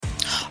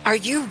Are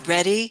you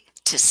ready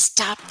to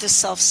stop the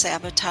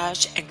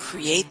self-sabotage and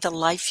create the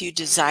life you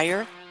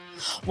desire?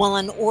 Well,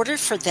 in order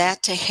for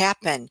that to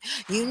happen,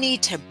 you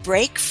need to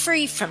break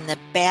free from the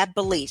bad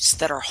beliefs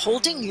that are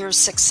holding your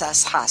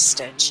success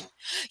hostage.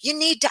 You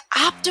need to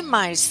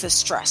optimize the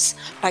stress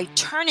by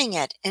turning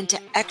it into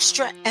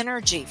extra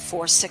energy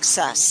for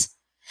success.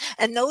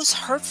 And those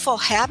hurtful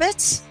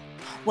habits?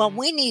 Well,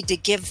 we need to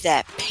give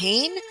that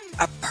pain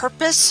a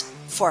purpose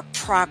for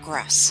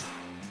progress.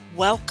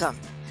 Welcome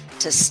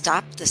to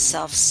Stop the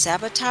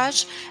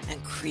Self-Sabotage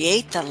and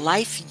Create the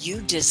Life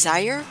You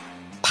Desire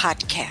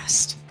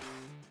podcast.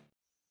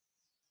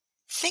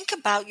 Think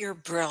about your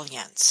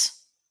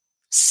brilliance,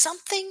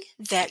 something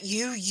that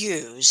you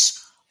use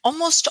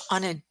almost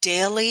on a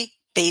daily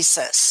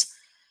basis.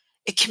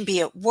 It can be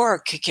at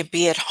work, it can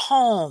be at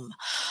home,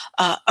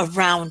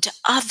 around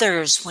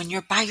others when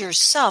you're by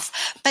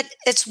yourself, but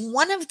it's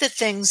one of the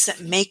things that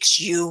makes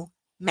you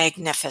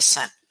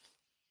magnificent.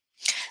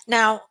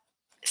 Now,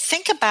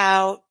 think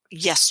about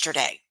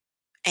yesterday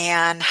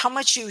and how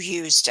much you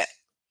used it.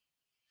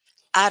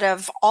 Out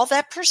of all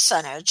that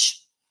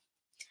percentage,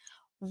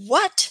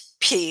 what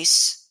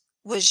piece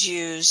was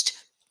used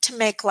to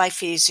make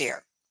life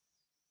easier?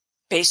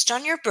 Based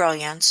on your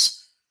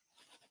brilliance,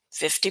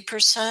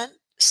 50%,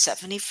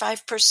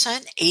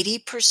 75%,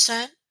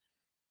 80%?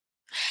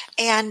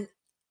 And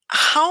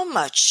how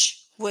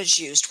much was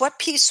used? What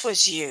piece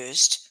was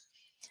used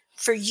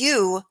for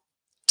you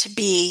to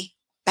be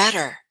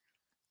better?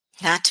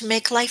 Not to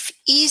make life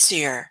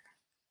easier,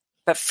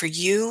 but for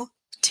you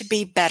to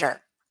be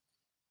better.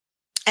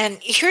 And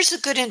here's a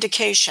good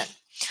indication.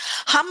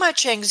 How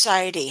much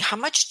anxiety, how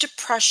much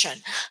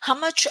depression, how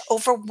much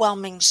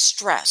overwhelming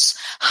stress,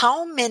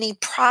 how many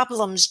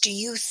problems do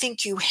you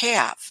think you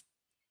have?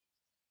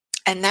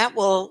 And that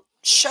will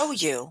show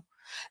you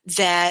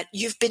that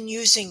you've been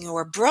using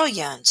your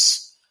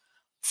brilliance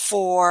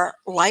for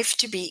life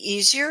to be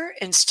easier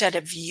instead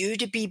of you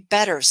to be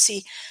better.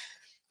 See,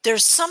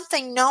 there's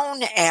something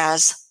known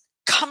as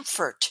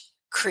comfort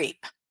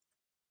creep.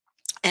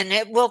 And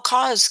it will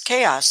cause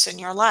chaos in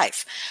your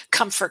life.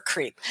 Comfort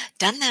creep.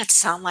 Doesn't that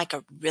sound like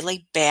a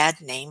really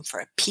bad name for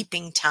a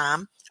peeping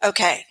Tom?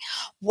 Okay,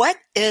 what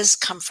is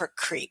comfort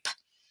creep?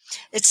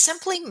 It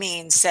simply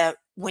means that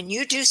when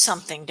you do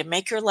something to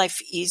make your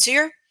life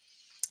easier,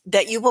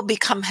 that you will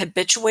become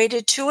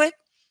habituated to it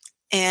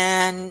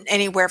in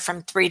anywhere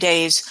from 3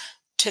 days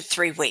to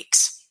 3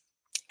 weeks.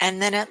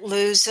 And then it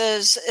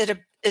loses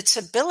its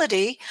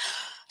ability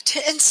to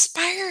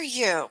inspire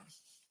you.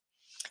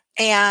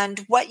 And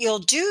what you'll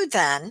do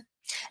then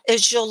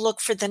is you'll look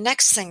for the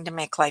next thing to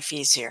make life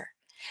easier,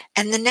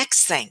 and the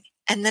next thing,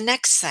 and the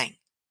next thing.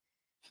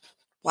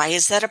 Why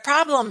is that a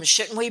problem?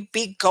 Shouldn't we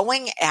be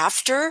going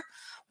after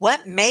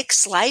what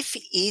makes life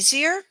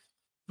easier?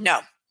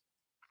 No,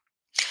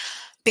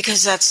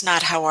 because that's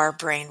not how our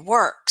brain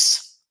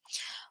works.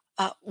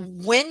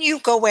 When you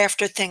go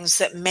after things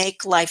that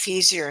make life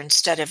easier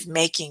instead of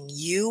making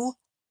you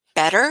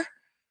better,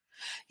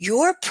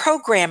 you're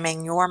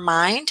programming your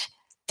mind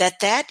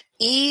that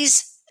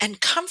ease and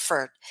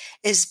comfort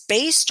is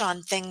based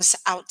on things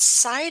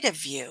outside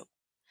of you,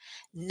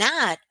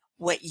 not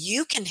what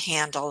you can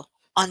handle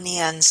on the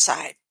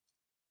inside.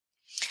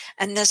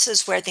 And this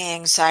is where the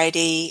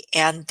anxiety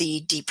and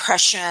the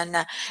depression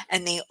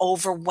and the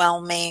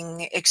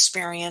overwhelming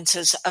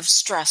experiences of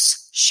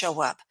stress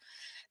show up,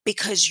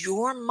 because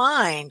your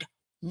mind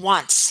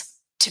wants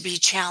to be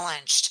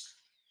challenged.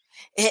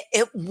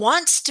 It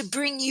wants to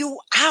bring you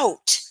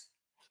out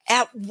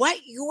at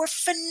what you're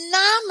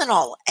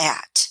phenomenal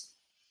at.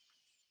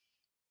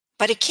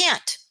 But it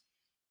can't,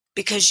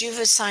 because you've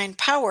assigned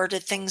power to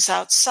things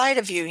outside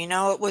of you. You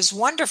know, it was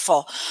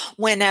wonderful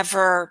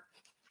whenever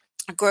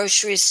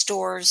grocery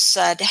stores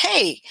said,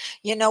 hey,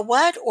 you know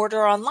what?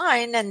 Order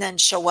online and then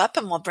show up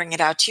and we'll bring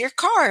it out to your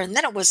car. And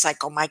then it was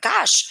like, oh my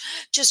gosh,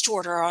 just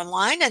order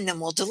online and then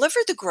we'll deliver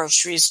the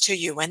groceries to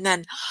you. And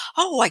then,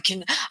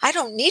 I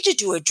don't need to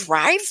do a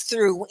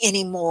drive-through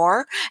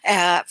anymore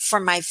for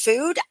my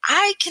food.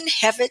 I can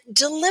have it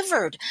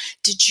delivered.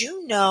 Did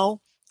you know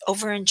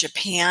over in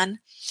Japan,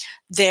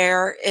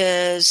 there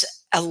is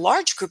a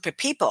large group of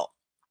people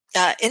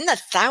in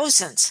the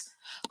thousands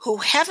who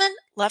haven't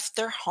left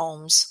their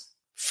homes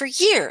for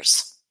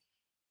years?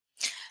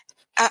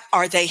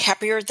 Are they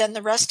happier than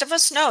the rest of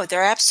us? No,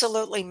 they're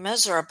absolutely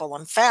miserable.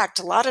 In fact,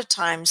 a lot of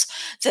times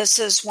this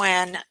is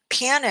when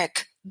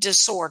panic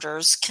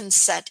disorders can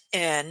set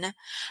in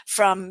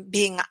from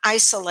being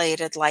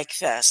isolated like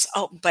this.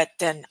 Oh, but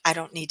then I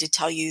don't need to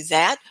tell you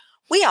that.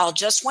 We all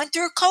just went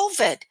through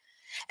COVID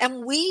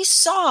and we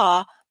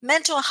saw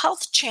mental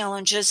health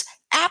challenges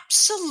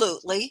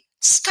absolutely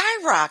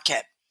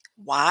skyrocket.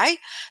 Why?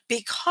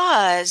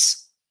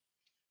 Because,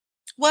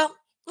 well,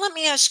 let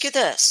me ask you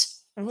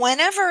this.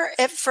 Whenever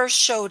it first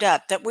showed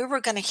up that we were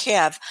going to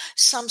have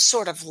some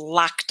sort of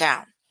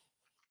lockdown,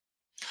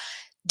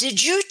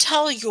 did you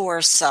tell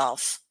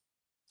yourself,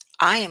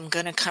 I am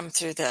going to come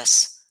through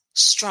this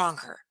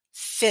stronger,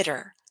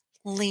 fitter,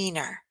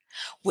 leaner,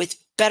 with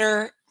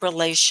better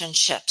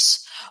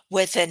relationships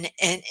with an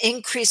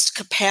increased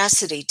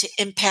capacity to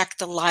impact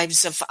the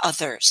lives of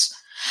others.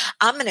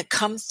 I'm going to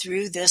come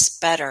through this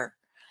better,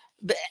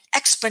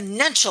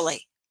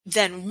 exponentially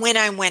than when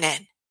I went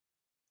in.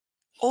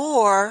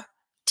 Or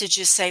did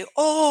you say,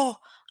 oh,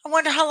 I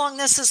wonder how long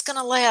this is going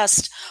to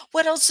last?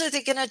 What else are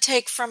they going to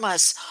take from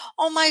us?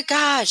 Oh my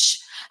gosh,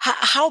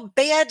 how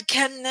bad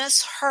can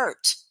this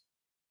hurt?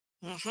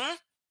 Mm-hmm.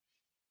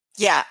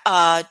 Yeah,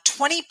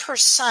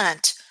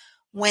 20%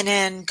 went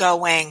in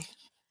going,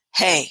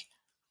 hey,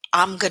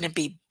 I'm going to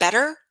be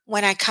better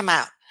when I come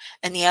out.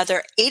 And the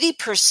other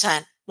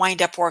 80%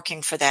 wind up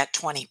working for that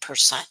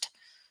 20%.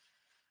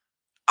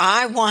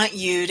 I want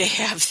you to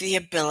have the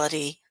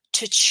ability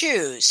to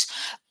choose.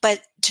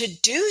 But to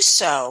do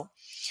so,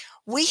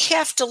 we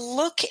have to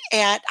look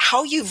at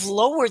how you've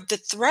lowered the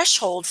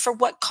threshold for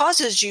what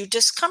causes you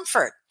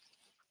discomfort.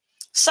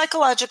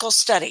 Psychological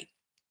study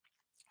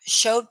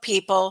showed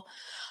people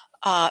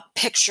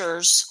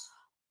pictures,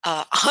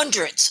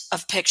 hundreds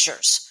of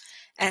pictures,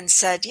 and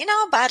said,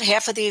 about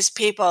half of these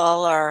people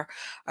are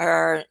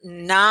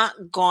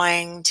not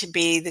going to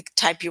be the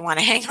type you want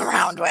to hang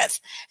around with,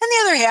 and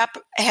the other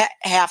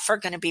half are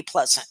going to be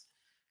pleasant.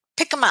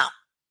 Pick them out.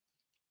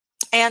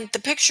 And the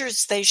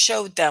pictures they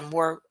showed them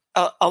were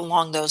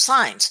along those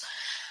lines.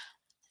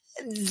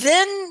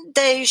 Then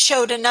they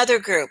showed another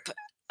group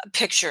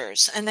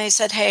pictures, and they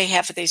said, hey,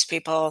 half of these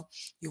people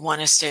you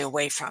want to stay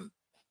away from,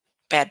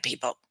 bad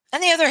people.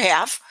 And the other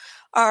half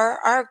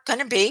are going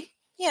to be,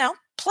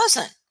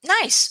 pleasant,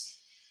 nice.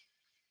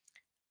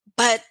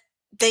 But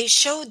they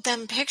showed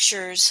them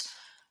pictures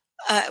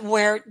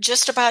where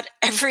just about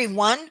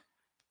everyone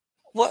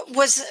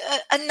was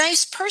a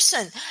nice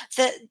person,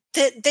 that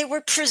they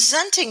were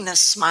presenting the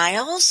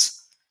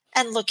smiles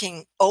and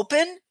looking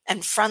open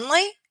and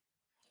friendly.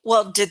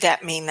 Well, did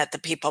that mean that the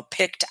people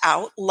picked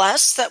out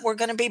less that were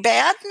going to be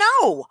bad?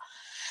 No.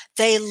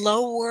 They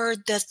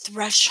lowered the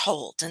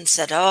threshold and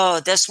said,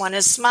 oh, this one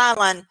is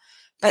smiling,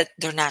 but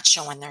they're not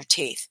showing their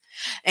teeth.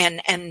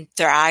 And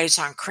their eyes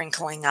aren't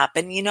crinkling up.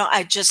 And,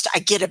 I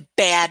get a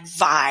bad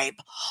vibe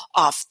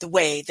off the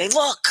way they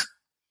look.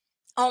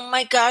 Oh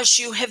my gosh,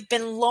 you have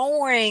been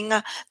lowering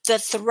the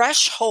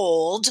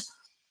threshold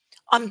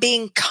on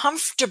being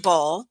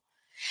comfortable.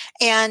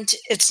 And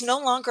it's no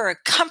longer a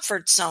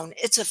comfort zone.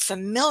 It's a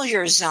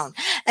familiar zone.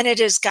 And it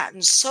has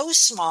gotten so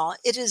small,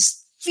 it is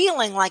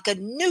feeling like a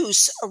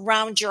noose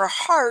around your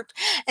heart,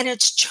 and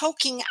it's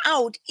choking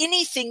out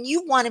anything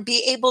you want to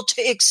be able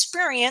to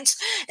experience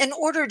in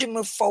order to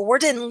move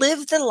forward and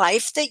live the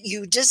life that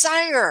you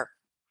desire.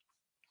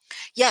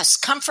 Yes,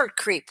 comfort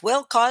creep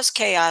will cause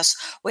chaos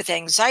with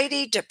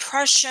anxiety,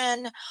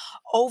 depression,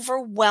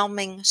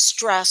 overwhelming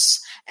stress,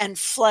 and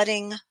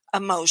flooding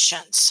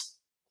emotions.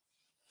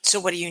 So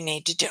what do you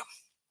need to do?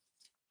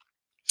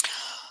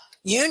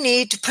 You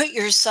need to put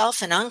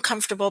yourself in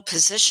uncomfortable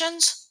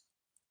positions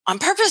on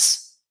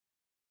purpose.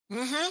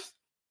 Mm-hmm.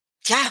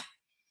 Yeah.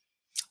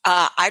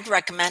 I'd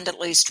recommend at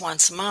least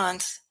once a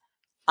month.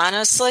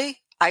 Honestly,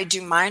 I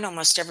do mine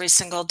almost every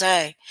single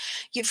day.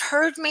 You've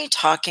heard me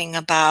talking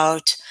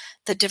about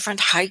the different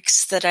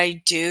hikes that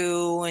I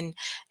do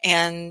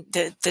and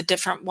the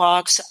different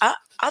walks.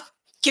 I'll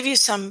give you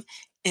some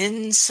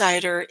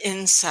insider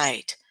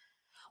insight.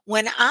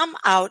 When I'm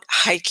out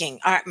hiking,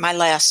 my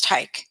last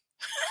hike,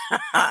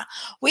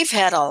 we've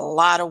had a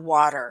lot of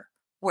water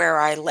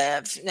where I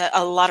live,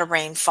 a lot of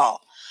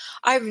rainfall.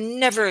 I've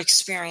never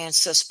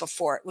experienced this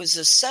before. It was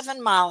a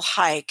 7-mile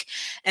hike,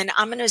 and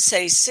I'm going to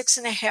say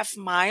 6.5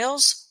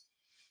 miles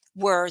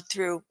were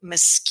through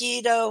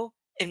mosquito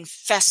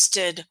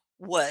infested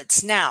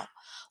woods. Now,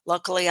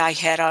 luckily I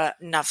had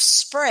enough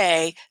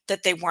spray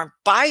that they weren't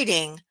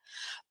biting,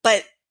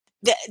 but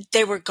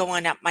they were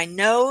going up my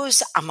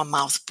nose. I'm a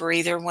mouth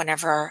breather.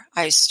 Whenever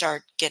I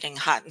start getting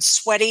hot and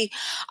sweaty,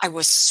 I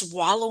was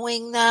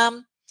swallowing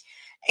them.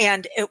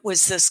 And it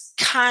was this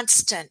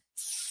constant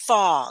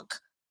fog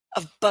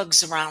of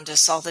bugs around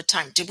us all the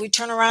time. Did we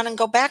turn around and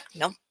go back?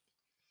 No.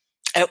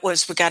 It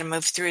was, we got to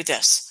move through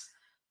this.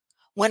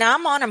 When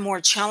I'm on a more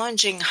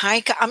challenging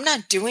hike, I'm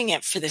not doing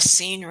it for the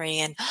scenery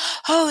and,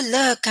 oh,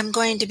 look, I'm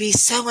going to be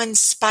so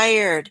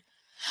inspired.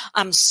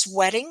 I'm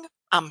sweating.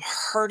 I'm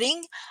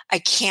hurting. I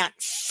can't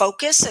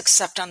focus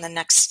except on the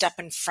next step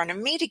in front of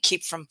me to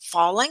keep from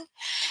falling.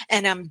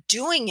 And I'm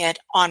doing it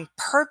on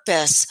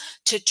purpose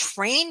to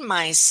train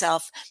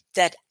myself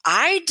that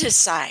I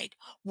decide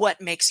what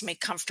makes me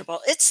comfortable.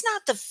 It's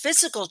not the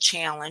physical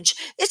challenge.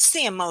 It's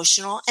the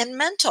emotional and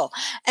mental.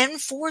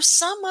 And for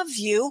some of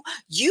you,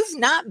 you've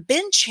not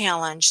been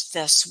challenged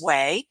this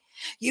way.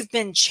 You've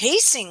been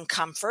chasing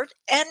comfort,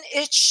 and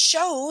it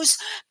shows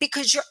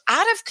because you're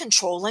out of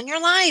control in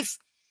your life.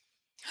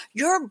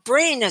 Your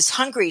brain is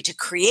hungry to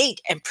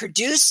create and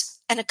produce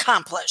and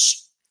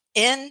accomplish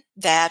in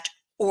that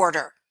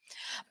order.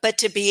 But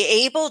to be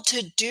able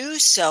to do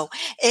so,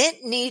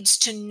 it needs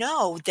to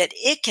know that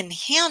it can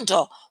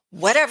handle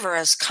whatever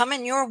is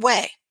coming your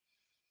way.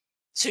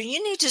 So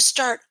you need to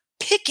start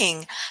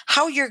picking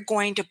how you're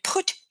going to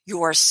put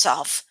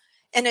yourself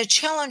in a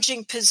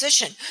challenging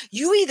position.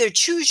 You either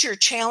choose your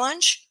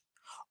challenge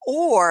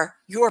or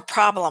your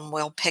problem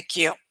will pick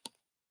you.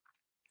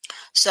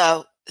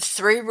 So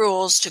 3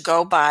 rules to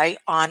go by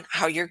on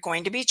how you're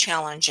going to be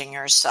challenging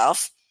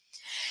yourself.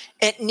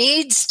 It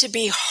needs to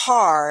be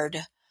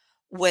hard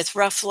with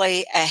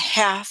roughly a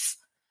half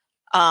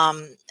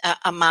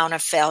amount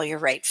of failure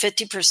rate,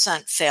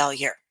 50%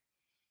 failure.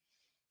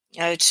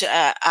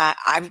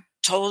 I've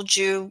told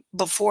you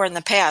before in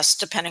the past,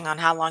 depending on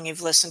how long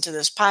you've listened to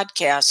this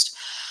podcast,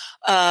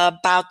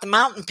 about the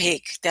mountain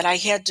peak that I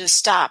had to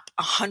stop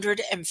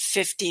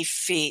 150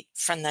 feet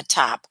from the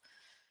top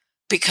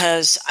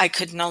because I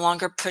could no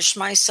longer push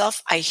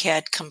myself. I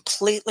had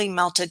completely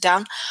melted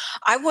down.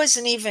 I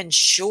wasn't even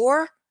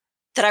sure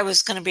that I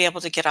was going to be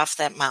able to get off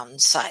that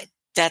mountainside.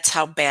 That's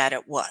how bad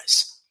it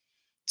was.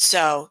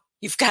 So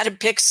you've got to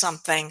pick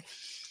something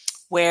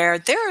where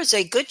there is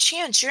a good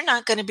chance you're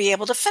not going to be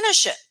able to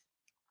finish it.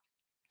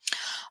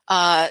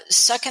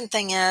 Second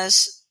thing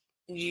is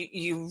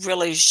you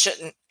really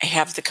shouldn't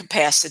have the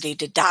capacity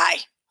to die.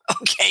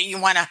 Okay, you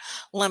want to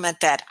limit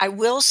that. I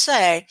will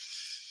say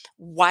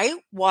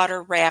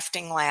whitewater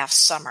rafting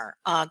last summer.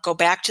 Go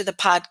back to the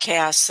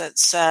podcast that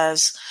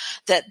says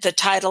that the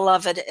title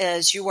of it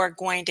is You Are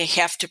Going to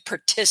Have to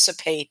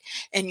Participate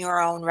in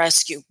Your Own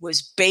Rescue,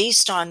 was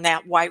based on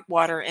that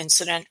whitewater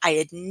incident. I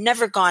had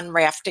never gone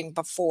rafting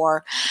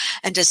before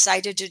and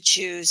decided to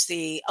choose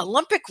the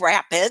Olympic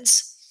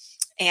Rapids.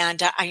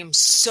 And I am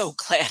so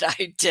glad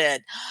I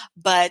did.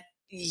 But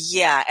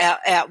yeah,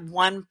 at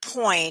one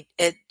point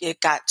it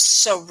got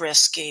so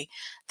risky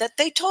that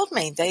they told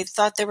me they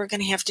thought they were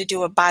going to have to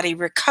do a body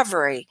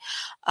recovery.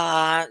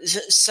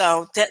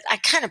 So that I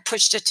kind of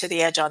pushed it to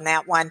the edge on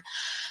that one.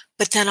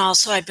 But then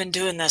also I've been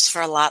doing this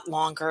for a lot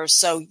longer.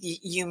 So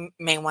you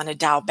may want to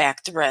dial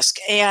back the risk.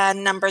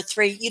 And number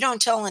 3, you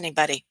don't tell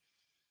anybody.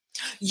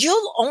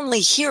 You'll only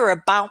hear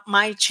about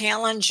my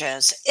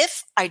challenges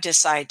if I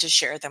decide to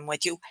share them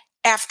with you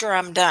after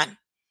I'm done.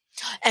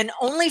 And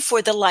only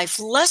for the life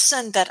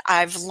lesson that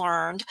I've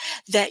learned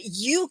that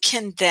you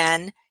can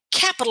then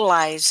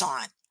capitalize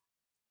on.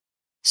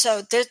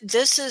 So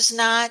this is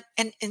not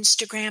an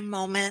Instagram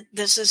moment.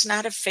 This is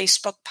not a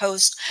Facebook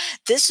post.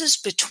 This is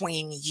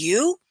between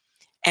you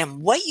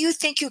and what you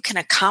think you can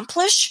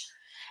accomplish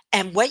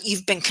and what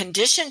you've been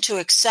conditioned to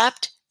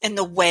accept in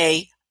the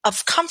way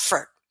of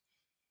comfort.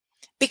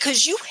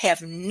 Because you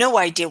have no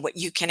idea what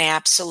you can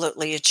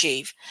absolutely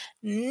achieve.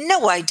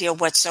 No idea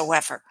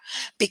whatsoever.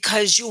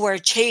 Because you are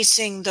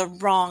chasing the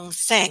wrong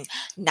thing.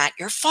 Not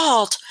your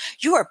fault.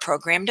 You are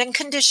programmed and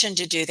conditioned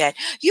to do that.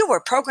 You were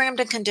programmed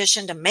and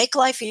conditioned to make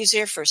life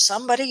easier for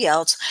somebody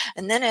else.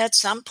 And then at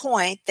some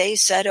point they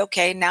said,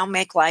 okay, now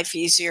make life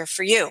easier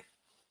for you.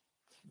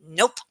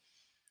 Nope.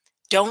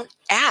 Don't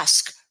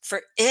ask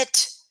for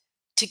it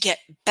to get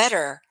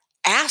better.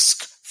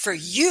 Ask for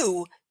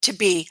you to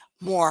be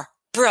more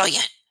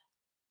brilliant.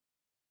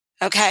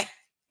 Okay.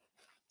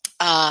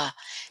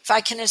 If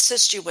I can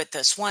assist you with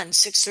this,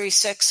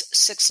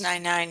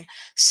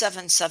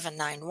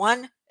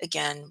 1-636-699-7791.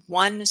 Again,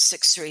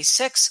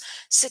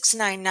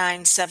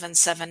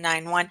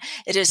 1-636-699-7791.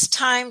 It is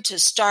time to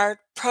start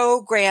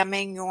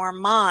programming your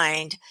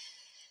mind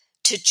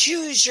to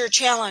choose your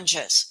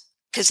challenges,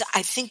 because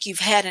I think you've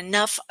had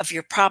enough of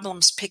your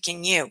problems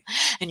picking you,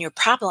 and your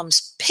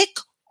problems pick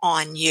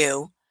on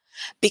you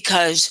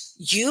because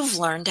you've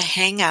learned to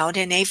hang out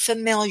in a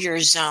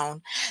familiar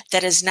zone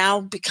that is now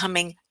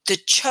becoming the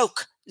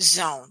choke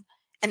zone,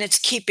 and it's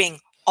keeping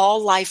all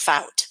life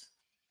out.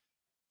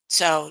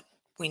 So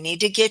we need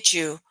to get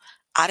you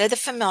out of the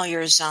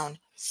familiar zone,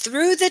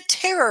 through the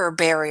terror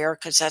barrier,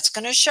 because that's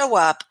going to show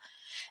up,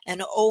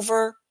 and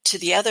over to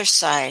the other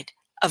side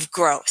of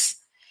growth.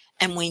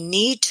 And we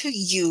need to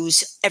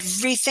use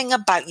everything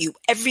about you,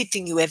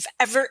 everything you have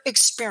ever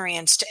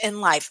experienced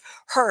in life,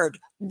 heard,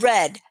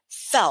 read,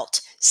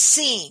 felt,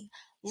 seen,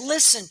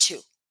 listened to,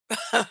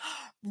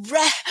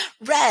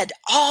 read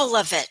all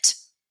of it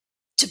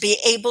to be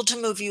able to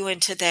move you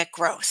into that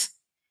growth.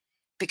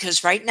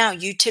 Because right now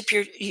you dip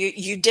your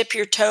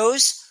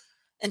toes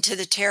into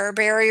the terror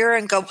barrier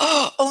and go,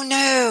 oh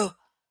no,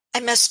 I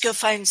must go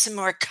find some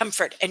more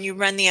comfort. And you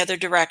run the other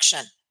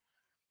direction.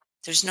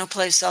 There's no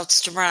place else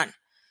to run.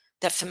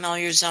 That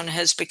familiar zone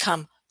has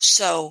become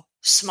so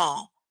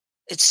small.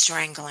 It's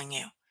strangling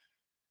you.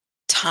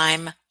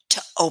 Time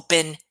to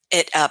open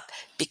it up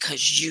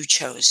because you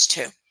chose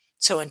to.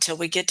 So until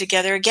we get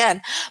together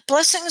again,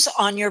 blessings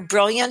on your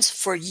brilliance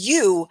for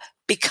you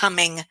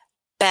becoming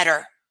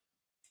better.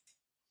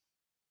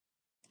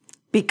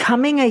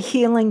 Becoming a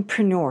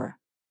healingpreneur.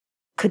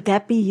 Could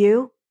that be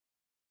you?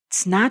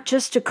 It's not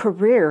just a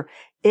career.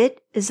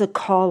 It is a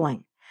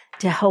calling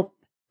to help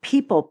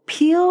people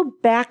peel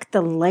back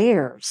the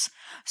layers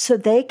so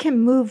they can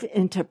move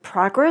into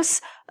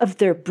progress of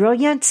their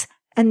brilliance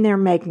and their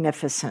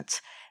magnificence.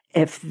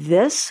 If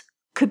this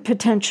could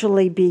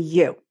potentially be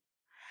you,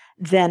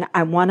 then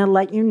I want to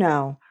let you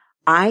know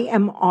I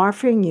am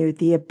offering you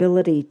the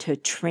ability to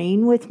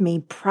train with me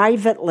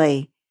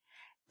privately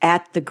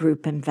at the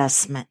group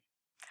investment.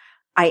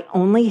 I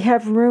only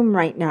have room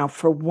right now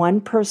for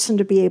one person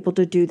to be able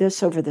to do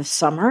this over the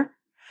summer.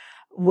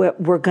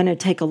 We're going to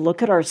take a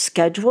look at our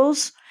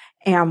schedules,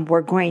 and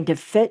we're going to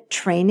fit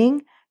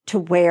training to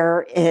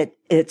where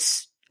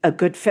it's a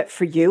good fit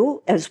for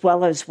you, as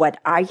well as what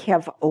I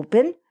have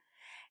open.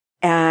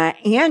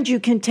 And you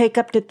can take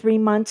up to 3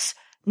 months,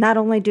 not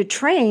only to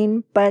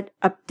train, but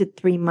up to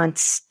 3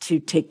 months to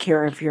take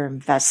care of your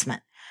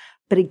investment.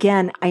 But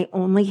again, I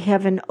only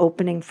have an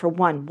opening for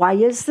one. Why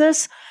is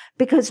this?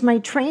 Because my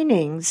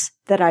trainings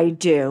that I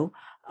do,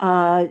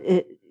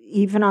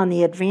 even on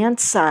the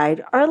advanced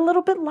side, are a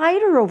little bit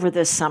lighter over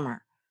the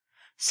summer.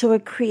 So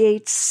it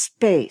creates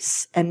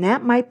space, and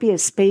that might be a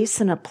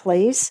space and a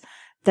place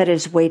that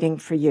is waiting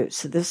for you.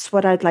 So this is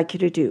what I'd like you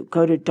to do.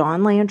 Go to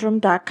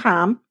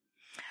dawnlandrum.com,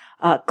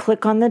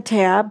 click on the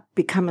tab,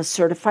 become a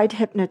certified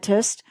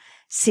hypnotist,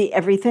 see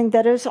everything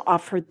that is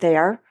offered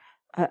there.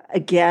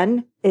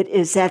 Again, it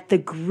is at the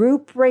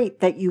group rate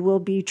that you will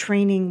be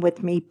training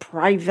with me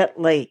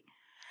privately.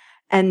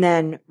 And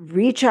then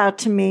reach out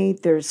to me.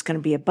 There's going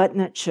to be a button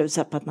that shows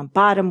up on the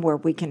bottom where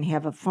we can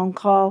have a phone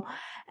call.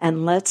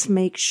 And let's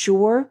make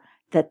sure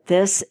that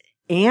this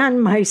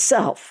and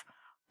myself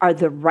are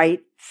the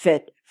right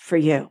fit for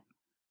you.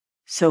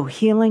 So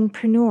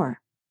Healingpreneur,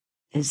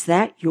 is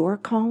that your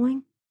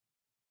calling?